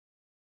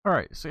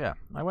Alright, so yeah,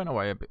 I went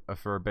away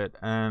for a bit,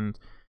 and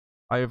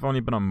I've only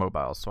been on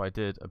mobile, so I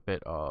did a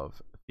bit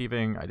of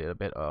thieving, I did a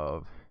bit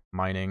of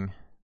mining.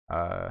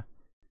 Yeah,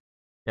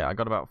 I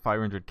got about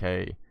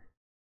 500k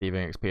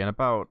thieving XP and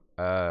about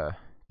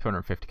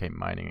 250k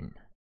mining.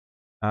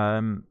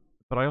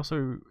 But I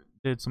also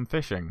did some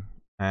fishing,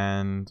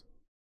 and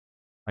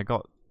I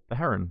got the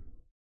heron,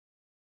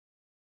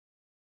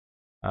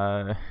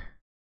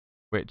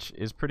 which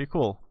is pretty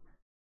cool.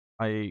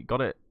 I got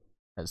it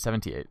at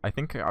 78. I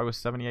think I was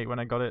 78 when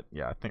I got it.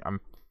 Yeah,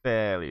 I'm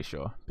fairly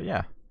sure. But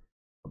yeah,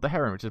 the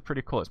heron, which is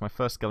pretty cool. It's my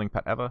first skilling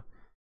pet ever,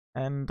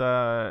 and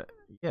yeah,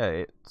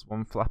 it's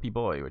one flappy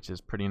boy, which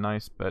is pretty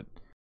nice. But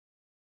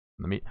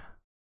let me.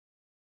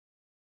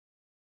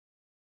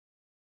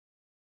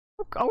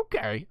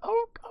 Okay.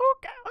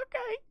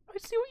 I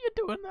see what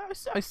you're doing there.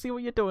 I see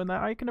what you're doing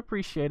there. I can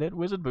appreciate it.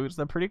 Wizard boots,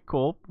 they're pretty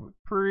cool.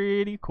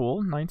 Pretty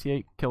cool.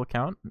 98 kill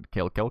count.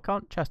 Kill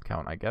count? Chest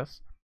count, I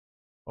guess.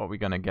 What are we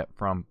gonna get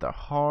from the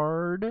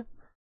hard?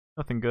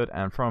 Nothing good.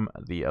 And from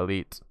the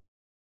elite.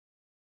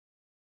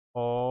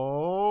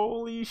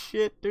 Holy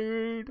shit,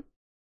 dude.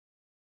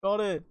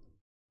 Got it.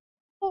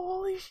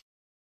 Holy shit.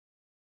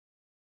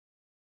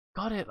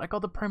 Got it. I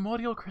got the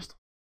primordial crystal.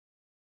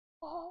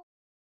 Oh,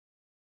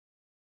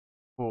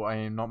 I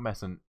am not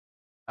messing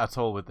at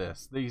all with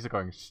this. These are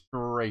going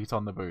straight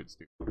on the boots,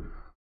 dude.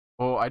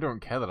 Oh, I don't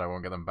care that I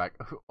won't get them back.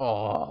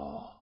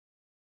 Oh.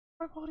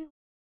 Primordial.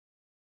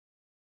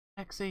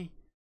 Sexy.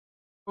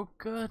 Oh,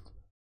 good.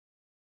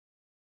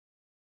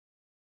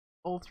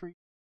 All three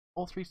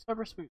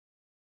Cerberus boots.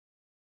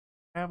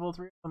 I have all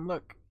three of them.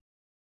 Look.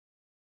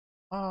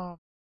 Oh,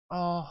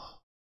 I'm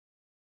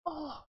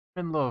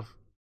in love.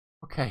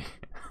 Okay.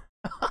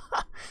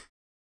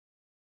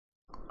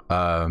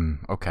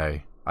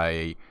 Okay.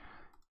 I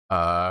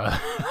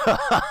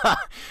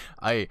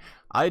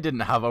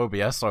didn't have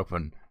OBS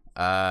open.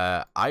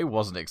 I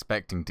wasn't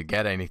expecting to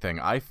get anything.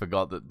 I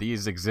forgot that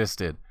these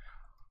existed.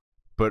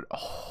 But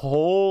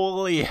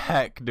holy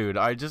heck, dude,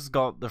 I just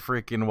got the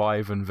freaking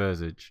Wyvern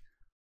Visage.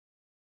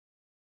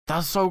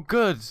 That's so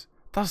good.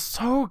 That's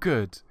so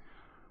good.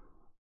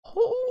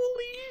 Holy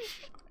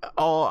sh...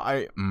 Oh,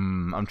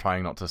 I'm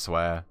trying not to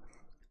swear.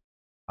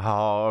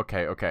 Oh,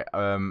 okay.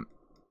 Oh,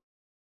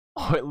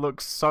 it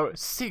looks so...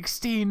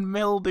 16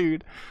 mil,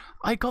 dude.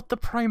 I got the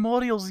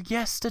primordials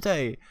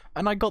yesterday,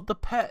 and I got the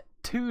pet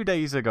 2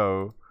 days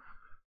ago.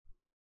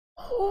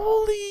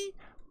 Holy...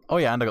 Oh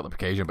yeah, and I got the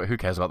occasion, but who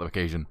cares about the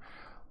occasion?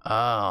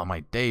 Oh,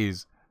 my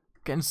days.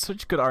 Getting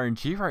such good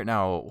RNG right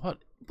now.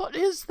 What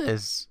is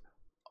this?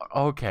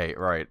 Okay,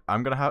 right.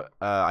 I'm gonna have...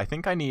 I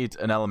think I need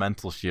an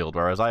elemental shield,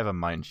 whereas I have a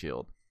mind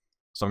shield.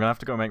 So I'm gonna have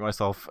to go make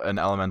myself an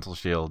elemental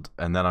shield,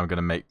 and then I'm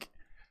gonna make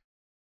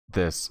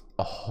this.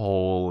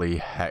 Holy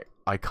heck.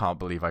 I can't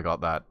believe I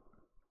got that.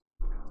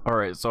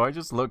 Alright, so I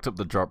just looked up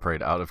the drop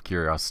rate out of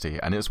curiosity,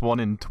 and it's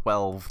 1 in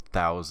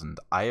 12,000.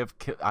 I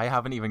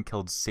haven't even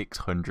killed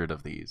 600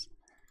 of these.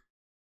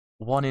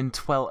 1 in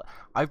 12.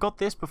 I've got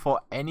this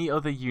before any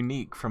other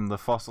unique from the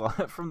fossil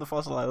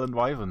Island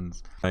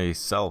Wyverns.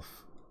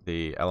 Myself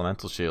the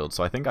elemental shield,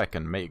 so I think I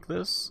can make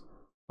this.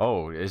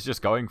 Oh, it's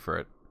just going for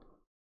it.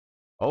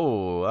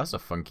 Oh, that's a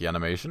funky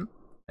animation.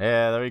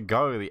 Yeah, there we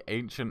go, the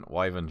ancient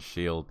Wyvern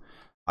shield.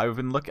 I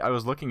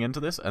was looking into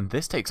this, and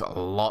this takes a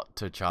lot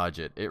to charge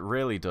it. It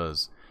really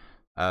does.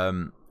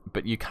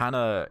 But you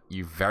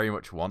very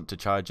much want to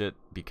charge it,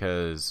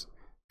 because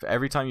for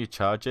every time you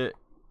charge it,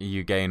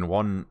 you gain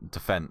 1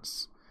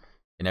 defense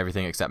in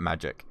everything except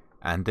magic.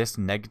 And this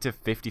negative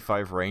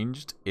 55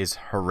 ranged is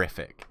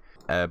horrific.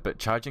 But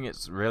charging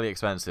it's really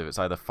expensive. It's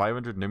either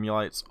 500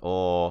 Nummulites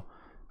or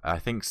I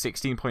think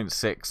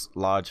 16.6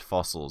 large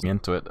fossils.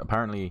 Into it,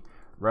 apparently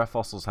rare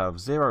fossils have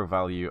 0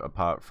 value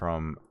apart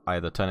from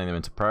either turning them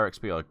into prayer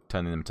XP or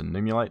turning them into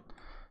Nummulite.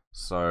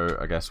 So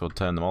I guess we'll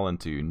turn them all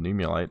into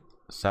Nummulite.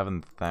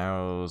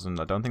 7,000.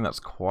 I don't think that's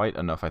quite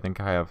enough. I think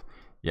I have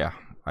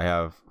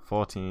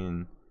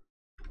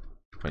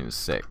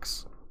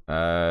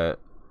 14.6.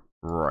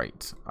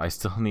 Right. I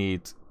still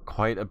need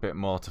quite a bit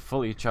more to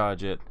fully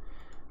charge it.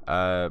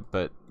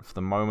 But for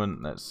the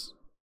moment, let's...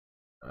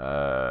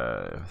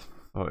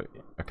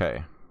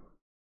 okay.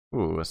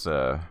 Ooh, it's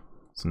a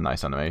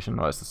nice animation.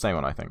 Well, it's the same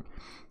one, I think.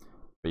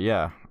 But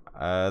yeah,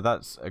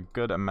 that's a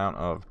good amount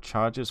of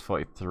charges,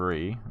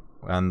 43,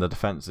 and the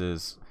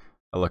defenses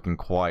are looking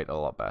quite a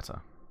lot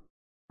better.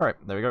 Alright,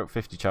 there we go,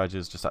 50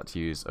 charges, just had to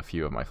use a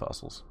few of my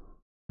fossils.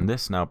 And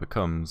this now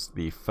becomes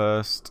the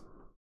first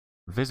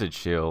Visage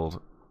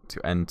Shield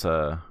to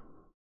enter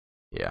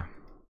here.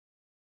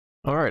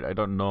 Alright, I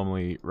don't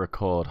normally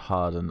record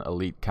hard and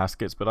elite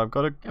caskets, but I've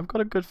got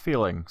a good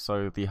feeling.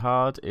 So the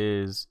hard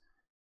is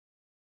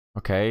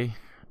okay,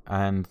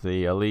 and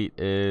the elite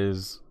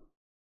is,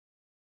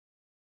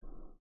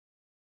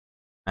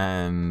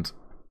 and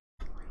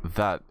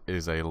that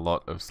is a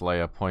lot of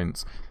Slayer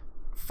points.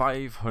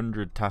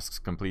 500 tasks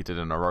completed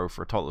in a row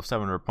for a total of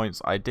 700 points.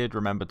 I did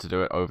remember to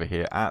do it over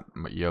here at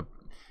your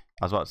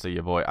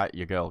boy, at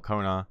your girl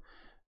Kona.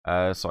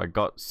 So I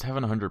got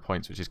 700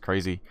 points, which is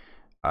crazy.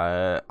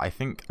 I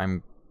think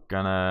I'm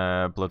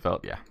gonna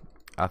Bloodveld, yeah.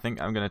 I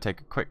think I'm gonna take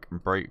a quick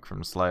break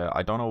from Slayer.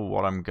 I don't know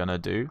what I'm gonna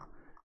do.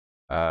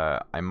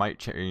 I might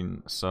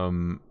chain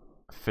some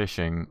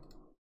fishing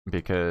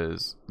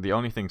because the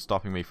only thing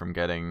stopping me from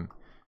getting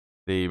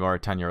the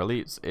Mauritania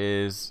Elites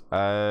is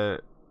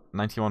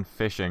 91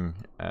 fishing,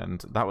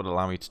 and that would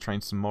allow me to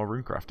train some more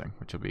runecrafting,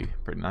 which would be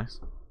pretty nice.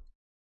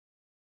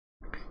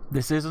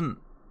 This isn't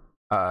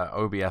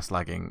OBS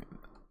lagging.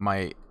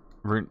 My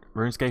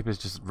RuneScape is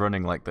just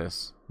running like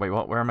this. Wait,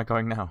 what? Where am I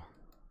going now?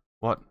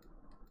 What?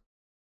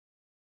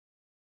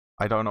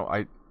 I don't know.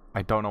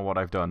 I don't know what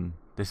I've done.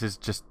 This is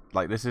just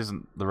like, this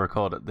isn't the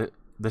recorder.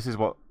 This is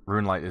what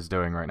RuneLite is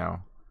doing right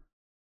now.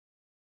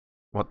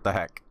 What the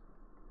heck?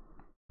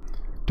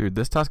 Dude,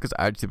 this task has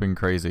actually been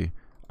crazy.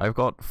 I've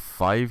got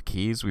 5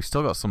 keys. We've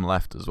still got some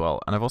left as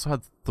well, and I've also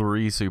had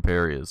 3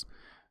 superiors,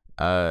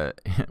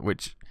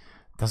 which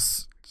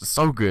that's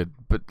so good.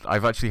 But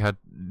I've actually had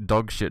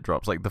dog shit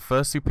drops. Like the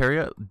first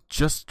superior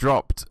just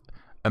dropped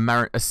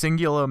a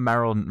singular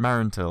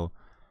Marantil.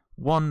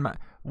 What?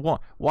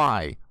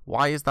 Why?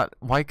 Why is that?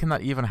 Why can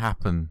that even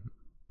happen?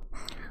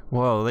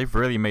 Whoa, they've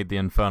really made the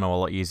Inferno a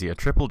lot easier.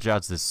 Triple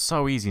Jads is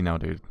so easy now,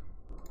 dude.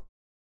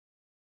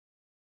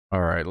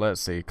 Alright,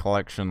 let's see.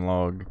 Collection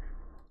log.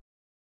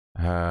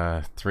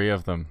 3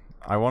 of them.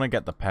 I want to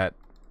get the pet.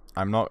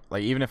 I'm not,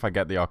 like, even if I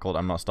get the occult,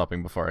 I'm not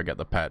stopping before I get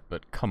the pet,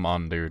 but come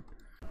on, dude.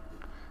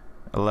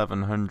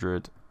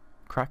 1100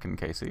 Kraken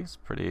cases.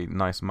 Pretty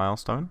nice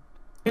milestone.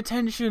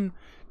 Attention!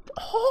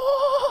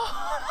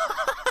 Oh!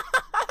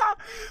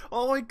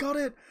 Oh, I got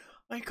it!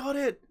 I got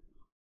it!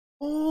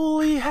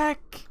 Holy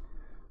heck!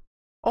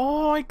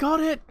 Oh, I got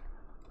it!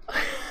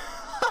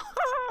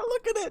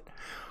 Look at it!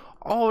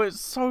 Oh,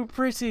 it's so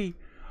pretty.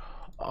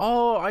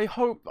 Oh, I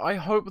hope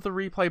the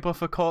replay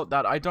buffer caught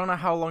that. I don't know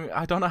how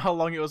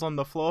long it was on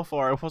the floor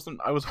for.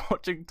 I was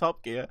watching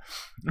Top Gear.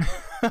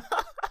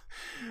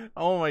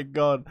 Oh my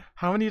god.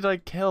 How many did I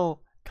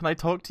kill? Can I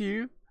talk to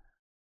you?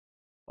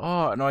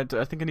 Oh, no, I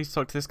think I need to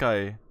talk to this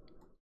guy.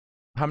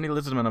 How many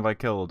lizardmen have I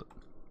killed?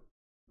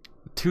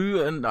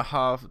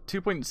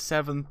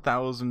 2.7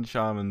 thousand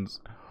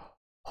shamans.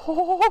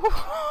 Oh.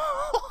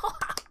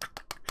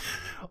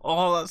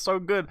 Oh, that's so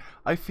good.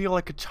 I feel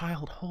like a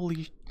child.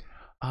 Holy...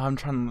 I'm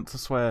trying not to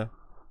swear.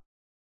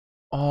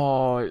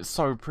 Oh, it's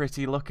so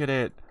pretty. Look at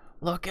it.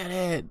 Look at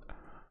it.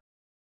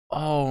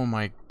 Oh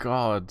my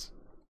god.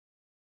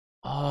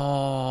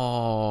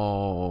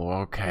 Oh,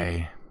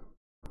 okay.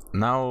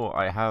 Now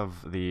I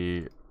have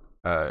the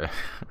Dragon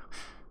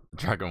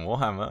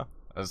Warhammer.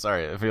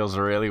 Sorry, it feels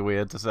really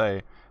weird to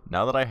say.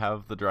 Now that I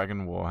have the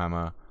Dragon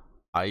Warhammer,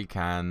 I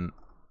can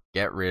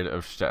get rid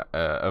of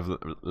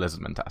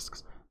Lizardman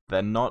tasks.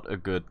 They're not a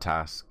good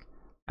task,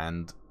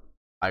 and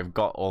I've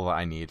got all that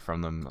I need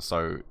from them,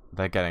 so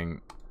they're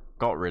getting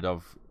got rid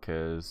of,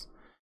 because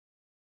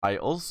I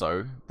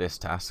also, this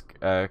task,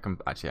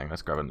 actually,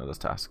 let's grab another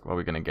task. What are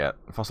we going to get?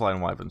 Fossil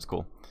Iron Wyvern's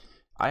cool.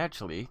 I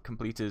actually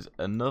completed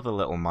another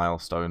little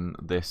milestone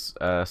this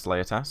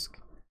Slayer task,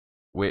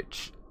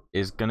 which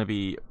is going to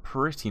be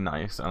pretty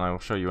nice, and I will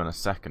show you in a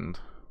second.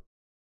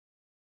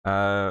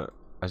 As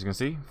you can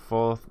see,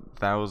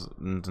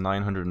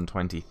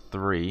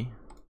 4,923.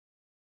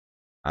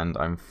 And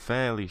I'm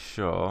fairly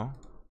sure...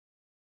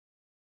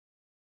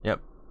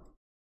 Yep.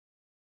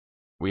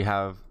 We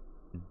have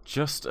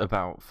just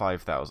about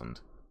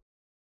 5,000.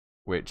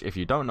 Which, if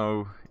you don't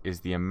know, is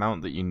the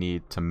amount that you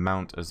need to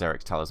mount a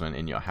Xerix Talisman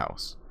in your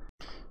house.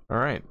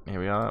 Alright, here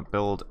we are.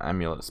 Build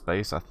Amulet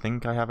Space. I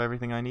think I have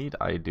everything I need.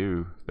 I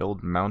do.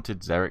 Build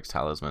Mounted Xerix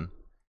Talisman.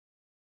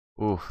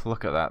 Ooh,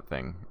 look at that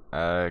thing.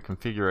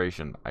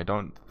 Configuration. I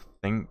don't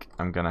think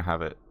I'm gonna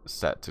have it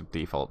set to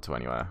default to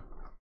anywhere.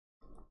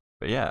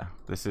 But yeah,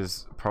 this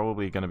is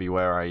probably going to be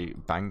where I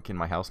bank in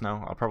my house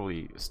now. I'll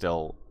probably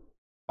still,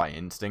 by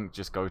instinct,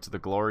 just go to the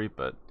Glory,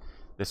 but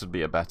this would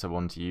be a better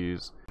one to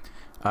use.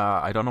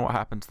 I don't know what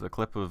happened to the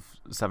clip of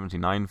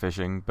 79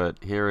 fishing,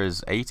 but here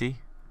is 80.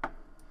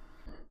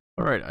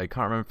 Alright, I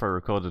can't remember if I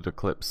recorded a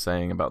clip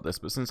saying about this,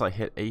 but since I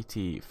hit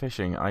 80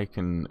 fishing, I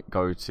can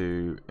go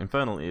to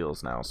Infernal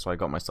Eels now, so I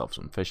got myself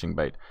some fishing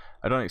bait.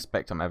 I don't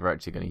expect I'm ever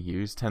actually going to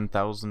use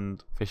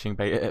 10,000 fishing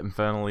bait at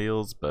Infernal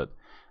Eels, but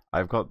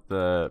I've got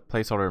the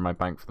placeholder in my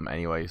bank for them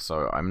anyway,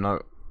 so I'm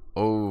not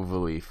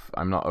overly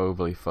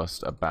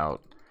fussed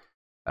about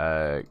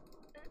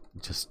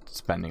just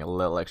spending a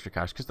little extra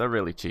cash, because they're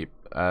really cheap.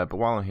 But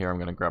while I'm here, I'm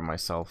going to grab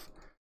myself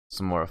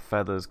some more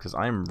feathers, because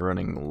I'm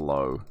running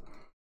low.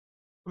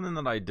 Something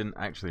that I didn't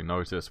actually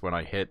notice when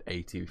I hit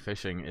 80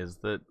 fishing is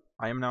that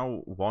I am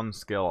now 1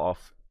 skill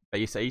off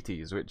base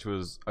 80s, which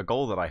was a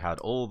goal that I had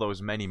all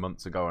those many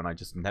months ago, and I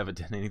just never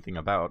did anything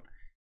about.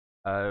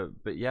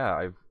 But yeah,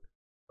 I've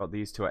got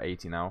these 2 at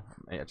 80 now.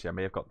 Actually, I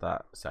may have got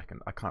that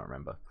second. I can't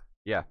remember.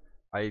 Yeah,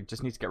 I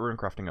just need to get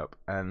runecrafting up,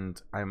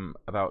 and I'm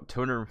about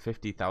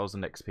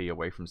 250,000 XP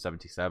away from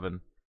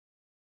 77.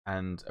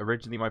 And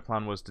originally my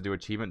plan was to do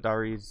achievement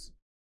diaries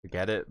to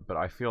get it, but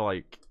I feel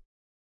like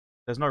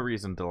there's no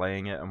reason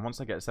delaying it, and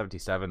once I get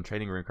 77,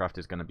 training runecraft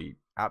is going to be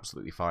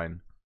absolutely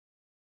fine.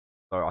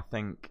 So I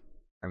think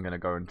I'm gonna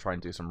go and try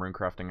and do some rune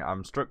crafting.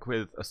 I'm struck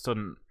with a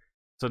sudden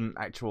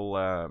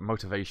actual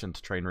motivation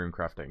to train rune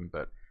crafting,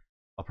 but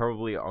I'll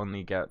probably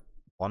only get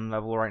 1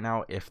 level right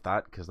now, if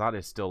that, because that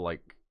is still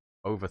like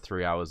over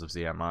 3 hours of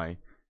ZMI.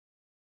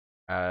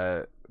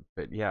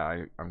 But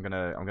yeah, I'm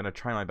gonna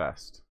try my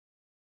best.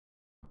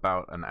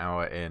 About an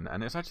hour in,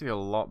 and it's actually a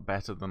lot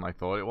better than I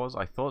thought it was.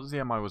 I thought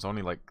ZMI was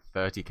only like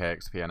 30k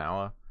XP an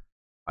hour.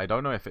 I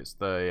don't know if it's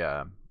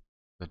the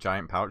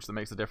giant pouch that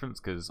makes a difference,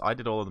 because I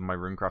did all of my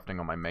rune crafting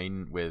on my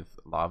main with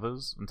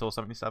lavas until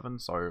 77,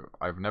 so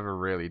I've never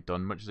really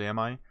done much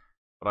ZMI.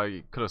 But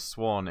I could have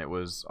sworn it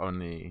was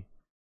only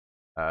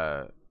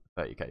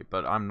 30k.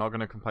 But I'm not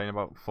gonna complain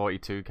about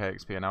 42k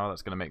XP an hour.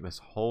 That's gonna make this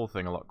whole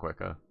thing a lot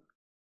quicker.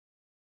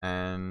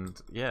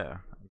 And yeah,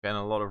 getting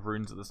a lot of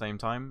runes at the same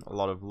time, a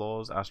lot of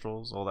laws,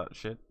 astrals, all that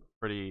shit.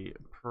 Pretty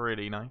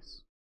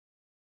nice.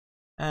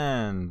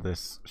 And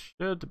this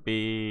should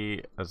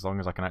be, as long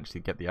as I can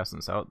actually get the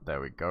essence out.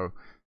 There we go.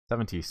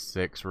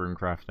 76 rune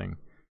crafting.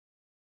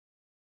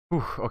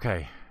 Whew,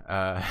 okay.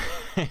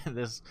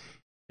 This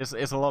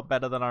it's a lot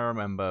better than I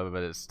remember,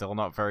 but it's still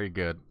not very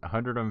good.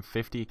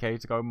 150k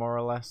to go, more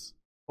or less.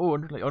 Oh,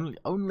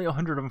 only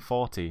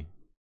 140.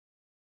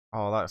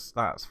 Oh,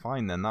 that's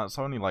fine then. That's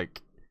only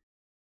like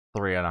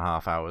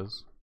 3.5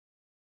 hours.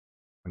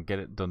 And get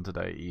it done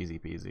today, easy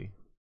peasy.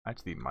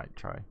 Actually, might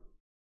try.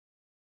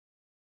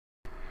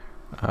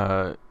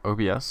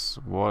 OBS,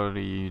 what are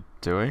you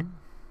doing?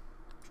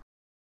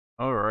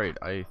 Alright,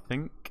 I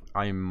think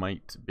I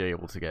might be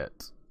able to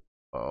get...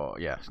 Oh,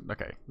 yeah,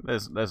 okay.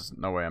 There's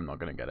no way I'm not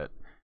gonna get it.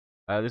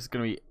 This is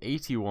gonna be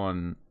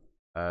 81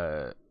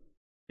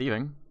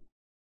 thieving.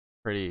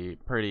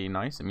 Pretty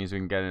nice. It means we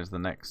can get into the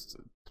next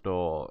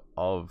door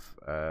of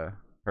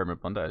Pyramid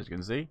Plunder, as you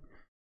can see.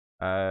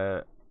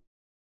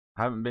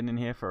 Haven't been in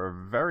here for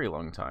a very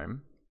long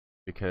time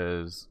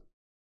because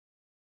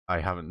I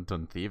haven't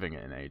done thieving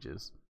in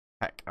ages.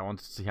 Heck, I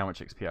wanted to see how much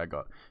XP I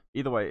got.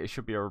 Either way, it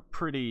should be a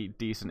pretty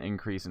decent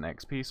increase in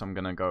XP, so I'm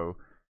gonna go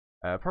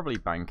probably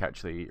bank,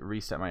 actually,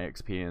 reset my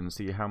XP and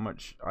see how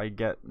much I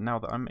get now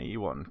that I'm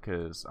 81,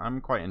 because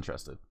I'm quite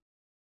interested.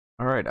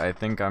 Alright, I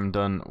think I'm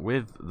done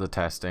with the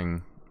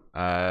testing,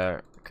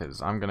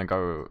 because I'm gonna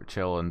go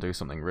chill and do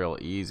something real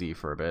easy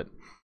for a bit.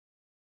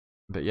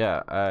 But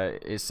yeah,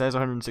 it says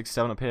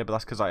 167 up here, but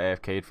that's because I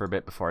AFK'd for a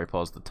bit before I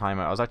paused the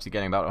timer. I was actually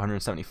getting about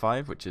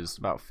 175, which is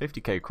about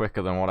 50k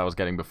quicker than what I was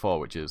getting before,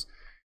 which is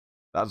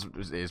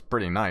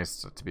pretty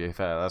nice, to be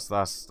fair.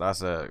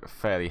 That's a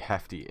fairly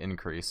hefty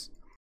increase.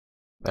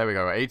 There we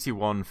go,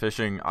 81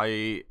 fishing.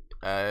 I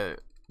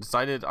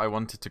decided I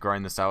wanted to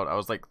grind this out. I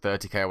was like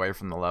 30k away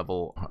from the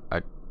level.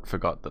 I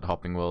forgot that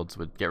hopping worlds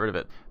would get rid of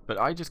it, but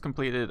I just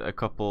completed a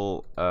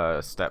couple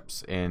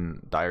steps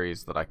in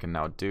diaries that I can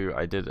now do.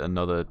 I did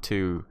another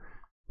 2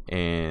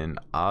 in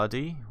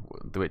RD,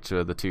 which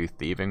are the 2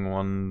 thieving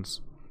ones,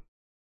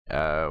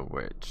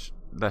 which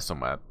they're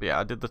somewhere. But yeah,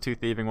 I did the 2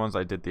 thieving ones.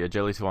 I did the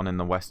agility one in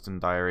the Western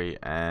diary,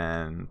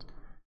 and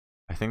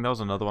I think there was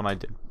another one I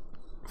did.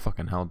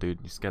 Fucking hell, dude,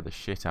 you scared the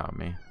shit out of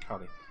me.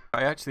 Howdy.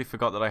 I actually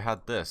forgot that I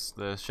had this,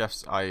 the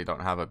chef's... I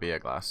don't have a beer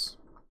glass.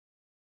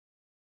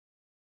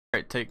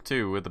 Alright, take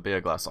 2 with the beer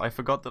glass. I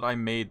forgot that I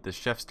made the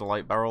Chef's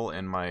Delight barrel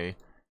in my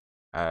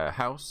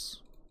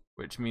house,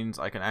 which means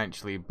I can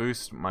actually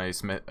boost my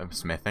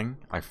smithing.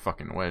 I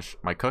fucking wish.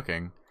 My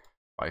cooking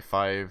by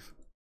 5.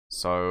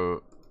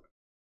 So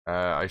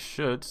I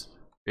should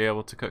be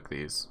able to cook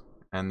these,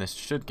 and this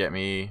should get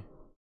me...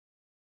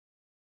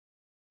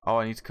 Oh,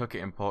 I need to cook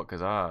it in Port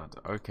Khazad.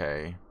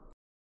 Okay.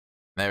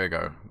 There we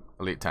go.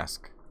 Elite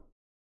task.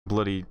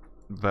 Bloody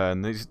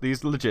burn.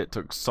 These legit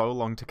took so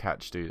long to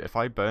catch, dude. If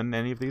I burn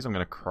any of these, I'm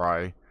gonna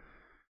cry.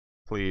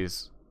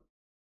 Please.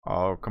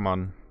 Oh, come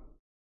on.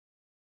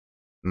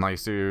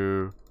 Nice.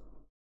 And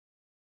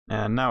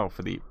now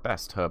for the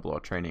best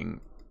herblore training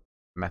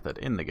method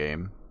in the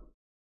game.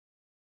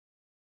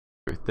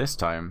 This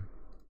time.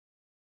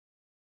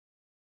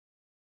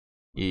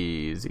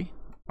 Easy.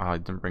 Oh, I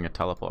didn't bring a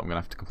teleport. I'm gonna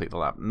have to complete the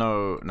lab.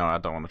 No, I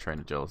don't want to train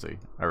agility.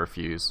 I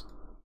refuse.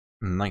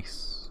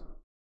 Nice.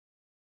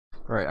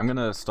 Right, I'm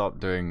gonna stop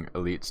doing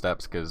elite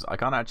steps because I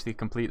can't actually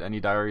complete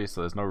any diaries,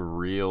 so there's no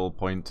real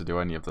point to do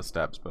any of the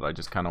steps, but I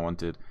just kind of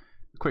wanted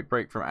a quick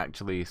break from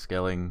actually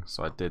scaling,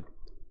 so I did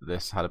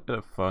this, had a bit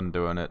of fun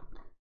doing it.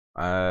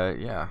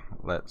 Yeah,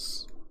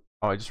 let's...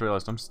 Oh, I just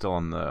realized I'm still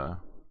on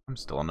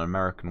an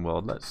American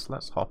world.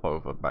 Let's hop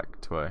over back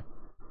to a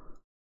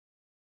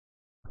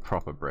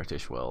proper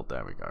British world.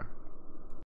 There we go.